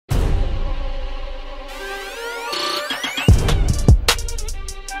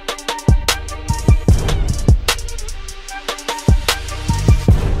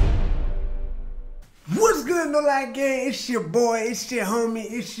Real Life Gang, it's your boy, it's your homie,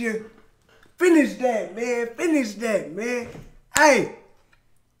 it's your... Finish that, man. Finish that, man. Hey.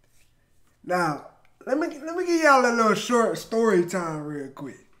 Now, let me give y'all a little short story time real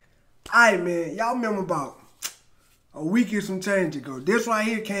quick. Alright, man. Y'all remember about a week or some change ago. This right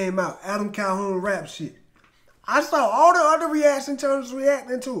here came out. Adam Calhoun rap shit. I saw all the other reaction channels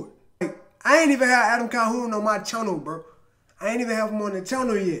reacting to it. Like, I ain't even had Adam Calhoun on my channel, bro. I ain't even have him on the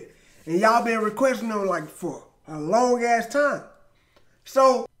channel yet. And y'all been requesting him like for a long ass time.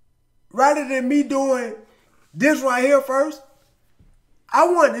 So, rather than me doing this right here first, I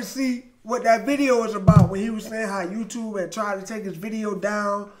wanted to see what that video was about when he was saying how YouTube had tried to take his video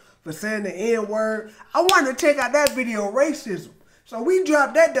down for saying the N-word. I wanted to check out that video, racism. So we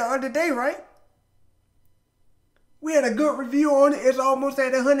dropped that the other day, right? We had a good review on it. It's almost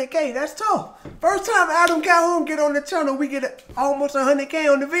at 100K. That's tough. First time Adam Calhoun get on the channel, we get almost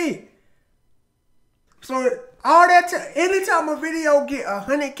 100K on the vid. So all that anytime a video get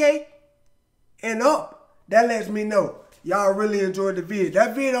 100K and up, that lets me know y'all really enjoyed the vid.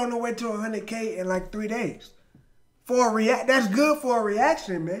 That vid on the way to 100K in like 3 days. That's good for a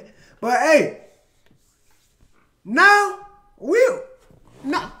reaction, man. But hey, now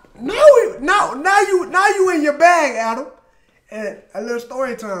you in your bag, Adam. And a little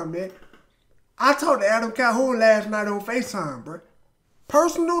story time, man. I talked to Adam Calhoun last night on FaceTime, bro.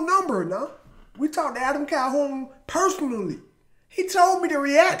 Personal number, now. We talked to Adam Calhoun personally. He told me to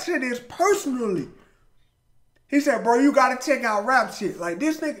react to this personally. He said, bro, you gotta check out rap shit. Like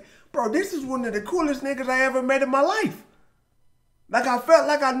this nigga, bro, this is one of the coolest niggas I ever met in my life. Like I felt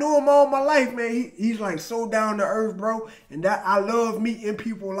like I knew him all my life, man. He's like so down to earth, bro. And that I love meeting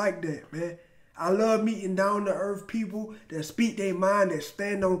people like that, man. I love meeting down to earth people that speak their mind, that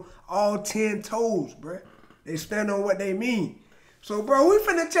stand on all 10 toes, bro. They stand on what they mean. So, bro, we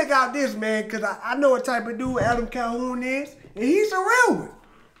finna check out this, man, because I know what type of dude Adam Calhoun is. And he's a real one.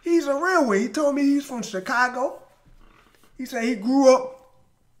 He's a real one. He told me he's from Chicago. He said he grew up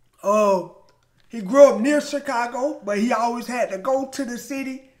near Chicago, but he always had to go to the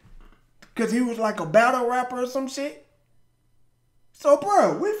city because he was like a battle rapper or some shit. So,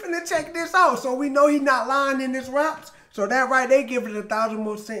 bro, we finna check this out so we know he's not lying in his raps. So that right, they give it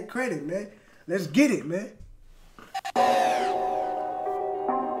 1,000% credit, man. Let's get it, man.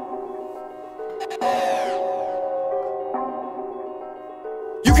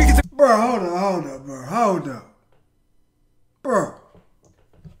 You can get the bro, hold up, bro. Hold up. Bro.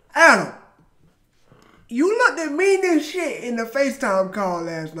 Adam. You looked at me this shit in the FaceTime call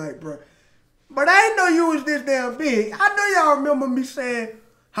last night, bro. But I didn't know you was this damn big. I know y'all remember me saying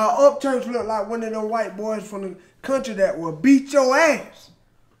how Upchurch looked like one of them white boys from the country that will beat your ass.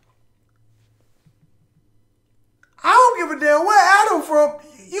 I don't give a damn where Adam from.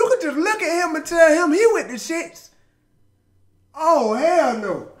 You could just look at him and tell him he with the shits. Oh, hell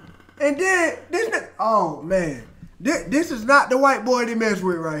no. And then, this nigga, oh, man. This is not the white boy they mess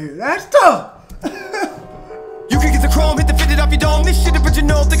with right here. That's tough. You can get the chrome, hit the fitted off your dome. This shit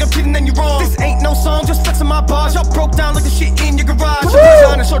original, think I'm kidding and you're wrong. This ain't no song, just flexing my bars. Y'all broke down like the shit in your garage.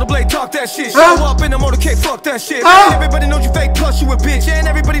 On and shoulder blade, talk that shit. Show up in a motorcade, fuck that shit. Everybody knows you fake, plus you a bitch. And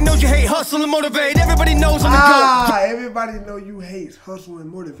everybody knows you hate hustle and motivate. Everybody knows I'm the GOAT. Everybody know you hate hustle and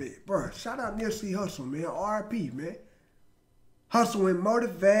motivate. Bro, shout out Nipsey Hussle, man. RIP, man. Hustle and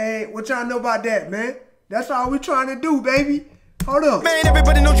motivate. What y'all know about that, man? That's all we trying to do, baby. Hold up. Man,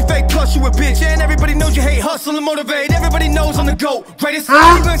 everybody knows you fake, plus you a bitch. And everybody knows you hate hustle and motivate. Everybody knows I'm the GOAT. Greatest. You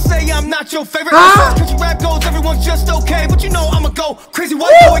gonna say I'm not your favorite. Country rap goes, everyone's just okay. But you know I'ma go crazy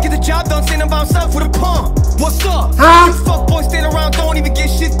white boy, get the job done, standing by himself with a pump. What's up? You fuck boys stand around, don't even get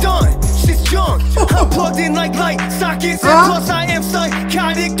shit done. Shit's junk. I'm plugged in like light sockets, and plus I am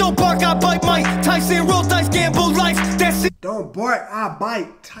psychotic. Don't bark, I bite Mike Tyson. Roll dice, gamble life. That's it. Don't bark, I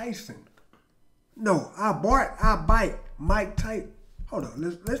bite Tyson. No, I bark, I bite Mike Tyson. Hold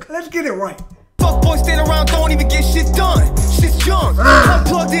on, let's get it right. Fuck boys stand around, don't even get shit done. Shit's junk. I'm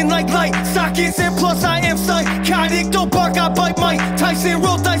plugged in like light sockets, and plus I am psychotic. Don't bark, I bite Mike Tyson.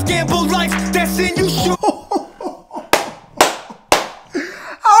 Roll dice, gamble life. That's in you should.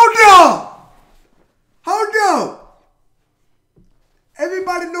 Hold up.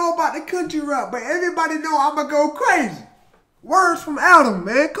 Everybody know about the country rap, but everybody know I'ma go crazy. Words from Adam,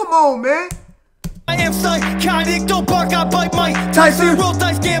 man. Come on, man. I am psychotic, don't bark, I bite Mike Tyson. Roll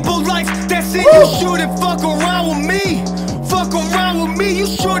dice, gamble life. That's it. You shouldn't fuck around with me. Fuck around with me. You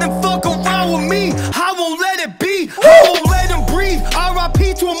shouldn't fuck around with me. I won't let it be. I won't let him breathe.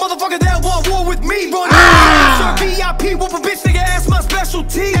 RIP to a motherfucker that want war with me. Run VIP, whoop a bitch, nigga, ass my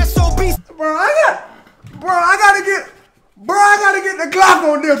specialty. SOB. Bro, I gotta get. Bro, I gotta get the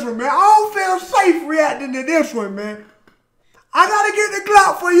Glock on this one, man. I don't feel safe reacting to this one, man. I gotta get the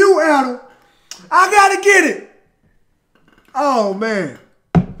Glock for you, Adam. I gotta get it. Oh, man.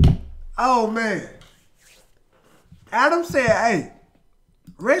 Oh, man. Adam said, hey,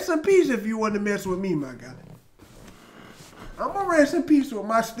 rest in peace if you want to mess with me, my guy. I'm gonna rest in peace with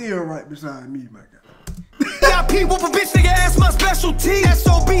my steel right beside me, my guy. Got people for bitch nigga ass my specialty.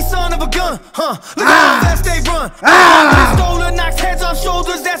 SOB son of a gun, huh? Look how fast they run. Pistola knocks heads off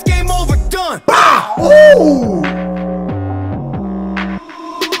shoulders, that's game over, done. Ooh!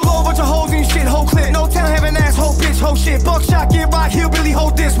 Blow a bunch of hoes in shit, whole clip. No town having ass, whole bitch, whole shit. Buckshot, get rock, hillbilly,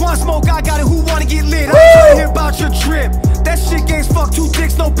 hold this. One smoke, I got it, who wanna get lit? I ain't tryna hear about your trip. That shit game's fuck, 2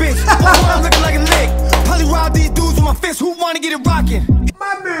 dicks, no bitch. Walk around looking like a lick. Probably rob these dudes with my fist, who wanna get it rockin'?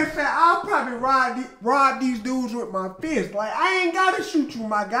 My man said, I'll probably rob these dudes with my fist. Like, I ain't gotta shoot you,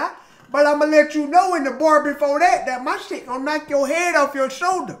 my guy. But I'ma let you know in the bar before that my shit gonna knock your head off your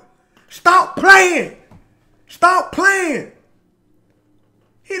shoulder. Stop playing. Stop playing.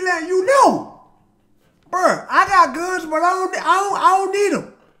 He letting you know. Bruh, I got guns, but I don't need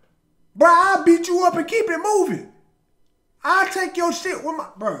them. Bruh, I'll beat you up and keep it moving. I'll take your shit with my...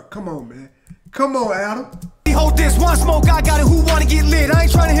 Bruh, come on, man. Come on, Adam. Hold this, one smoke, I got it, who wanna get lit? I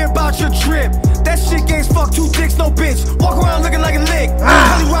ain't tryna hear about your trip. That shit game's fuck, 2 dicks, no bitch. Walk around looking like a lick.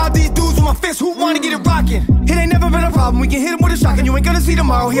 Probably rob these dudes with my fist, who wanna get it rockin'? It ain't never been a problem, we can hit him with a shotgun. You ain't gonna see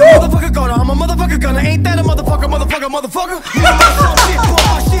tomorrow, he a motherfucker gunner. I'm a motherfucker gunner, ain't that a motherfucker? You know my shit, pull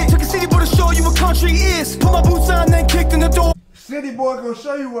my shit. Took a city boy to show you what country is. Put my boots on, then kicked in the door. City boy gonna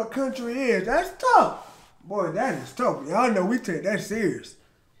show you what country is. That's tough. Boy, that is tough. Y'all know we take that serious.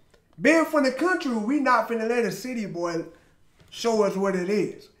 Being from the country, we not finna let a city boy show us what it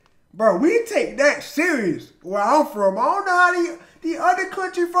is. Bro, we take that serious where I'm from. I don't know how the other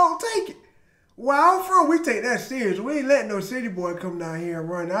country folk take it. Where I'm from, we take that serious. We ain't letting no city boy come down here and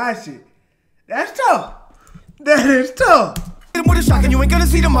run our shit. That's tough. That is tough. Hit him with a shotgun, you ain't gonna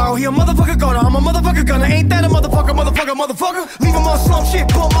see tomorrow. He a motherfucker gunner, I'm a motherfucker gunner. Ain't that a motherfucker? Leave him on slump shit,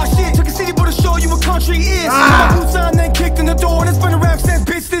 pull my shit. Took a city boy to show you what country is. Put my boots on, then kicked in the door. This been a rap since,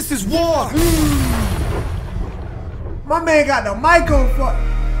 bitch, this is war. My man got the mic on fuck.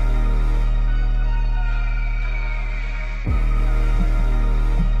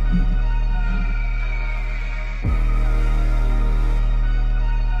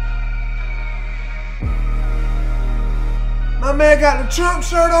 My man got the Trump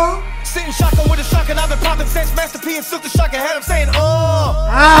shirt on. Sitting shotgun with a shotgun, I've been popping since Master P and Silk the shotgun had him saying, Get it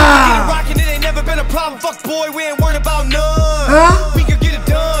rockin', it ain't never been a problem. Fuck boy, we ain't worried about none. We can get it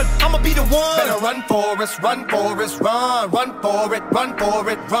done, I'ma be the one. Better run for us, run for us, run. Run for it, run for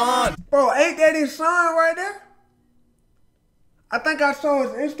it, run. Bro, ain't that his son right there? I think I saw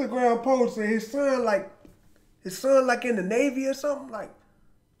his Instagram post and his son like in the Navy or something, like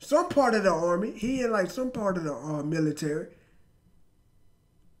some part of the Army. He in like some part of the military.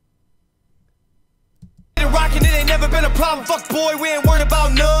 Rockin', it ain't never been a problem. Fuck boy, we ain't worried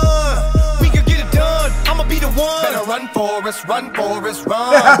about none. We can get it done, I'ma be the one. Better run for us, run for us,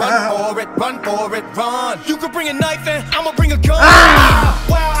 run. Run for it, run for it, run. You can bring a knife and I'ma bring a gun. Wow,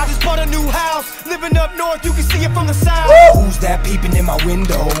 I just bought a new house. Living up north, you can see it from the south. Who's that peeping in my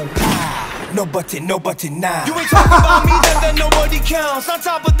window? No button now. You ain't talking about me, that nobody counts. On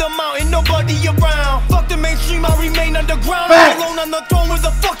top of the mountain, nobody around. Fuck the mainstream, I remain underground. I'm alone on the throne, where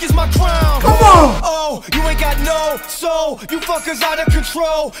the fuck is my crown? Come on! Oh, you ain't got no soul. You fuckers out of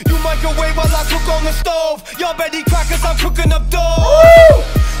control. You microwave while I cook on the stove. Y'all Betty crackers, I'm cooking up dough.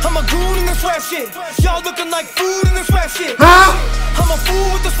 I'm a goon in this rap shit. Y'all looking like food in this rap shit. I'm a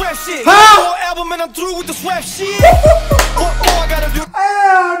fool with this rap shit. More album and I'm through with this rap shit. What more I gotta do?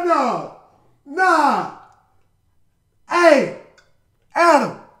 Hell no! Nah. Hey,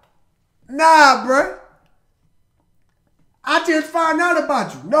 Adam. Nah, bruh. I just found out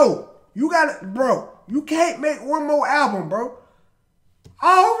about you. No, you gotta, bro. You can't make one more album, bro.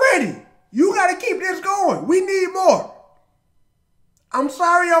 Already. You gotta keep this going. We need more. I'm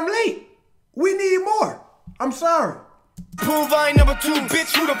sorry I'm late. We need more. I'm sorry. Prove I ain't number 2,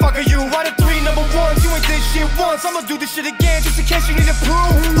 bitch, who the fuck are you? Why the 3 number 1s? You ain't did shit once. I'ma do this shit again just in case you need to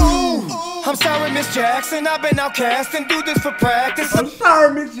prove. Ooh. I'm sorry, Miss Jackson, I've been outcast and do this for practice. I'm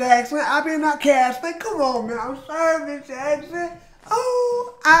sorry, Miss Jackson, I've been outcasting. Come on, man. I'm sorry, Miss Jackson.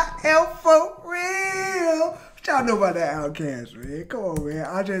 Oh, I am for real. What y'all know about that outcast, man? Come on, man.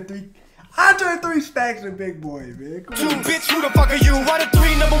 I just 3 stacks of big boy, man. Come on. Bitch, who the fuck are you? Why the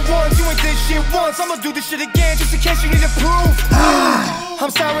 3 number 1s? You ain't did shit once. I'ma do this shit again just in case you need to prove. I'm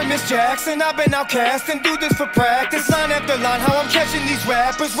sorry, Miss Jackson, I've been outcast and do this for practice. Line after line, how I'm catching these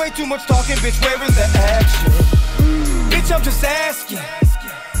rappers. Way too much talking, bitch, where is the action? Bitch, bitch, I'm just asking.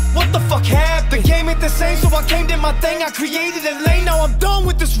 What the fuck happened? Came at the same, so I came, did my thing. I created a lane, now I'm done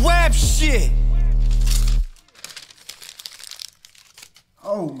with this rap shit.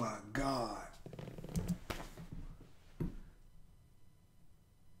 Oh my God.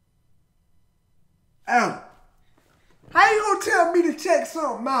 Adam, how you gonna tell me to check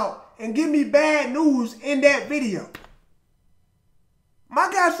something out and give me bad news in that video? My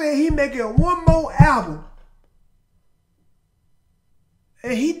guy said he making one more album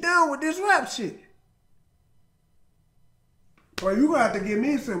and he done with this rap shit. Well, you gonna have to give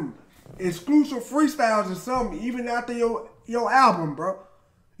me some exclusive freestyles or something even after your album, bro.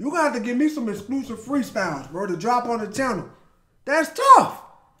 You gonna have to give me some exclusive freestyles, bro, to drop on the channel. That's tough.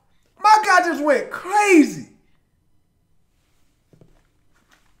 My guy just went crazy.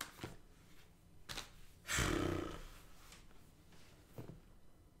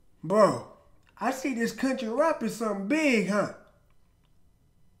 Bro, I see this country rap is something big, huh?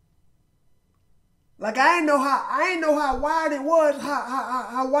 Like I ain't know how wide it was,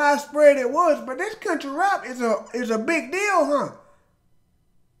 how widespread it was, but this country rap is a big deal, huh?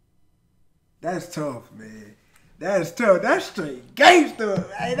 That's tough, man. That's tough. That's straight gangster.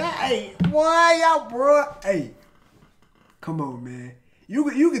 Hey, boy, y'all, bro. Hey, come on, man. You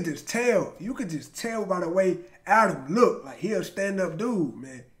could just tell. You could just tell by the way Adam look. Like he a stand-up dude,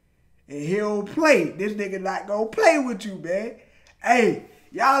 man. And he'll play. This nigga not gonna play with you, man. Hey,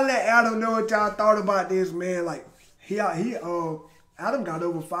 y'all let Adam know what y'all thought about this, man. Like Adam got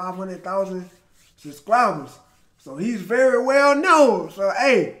over 500,000 subscribers, so he's very well known. So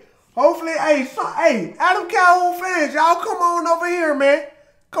hey. Hopefully, hey, Adam Calhoun fans, y'all come on over here, man.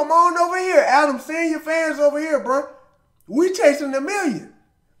 Come on over here. Adam, send your fans over here, bro. We chasing 1 million.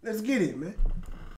 Let's get it, man.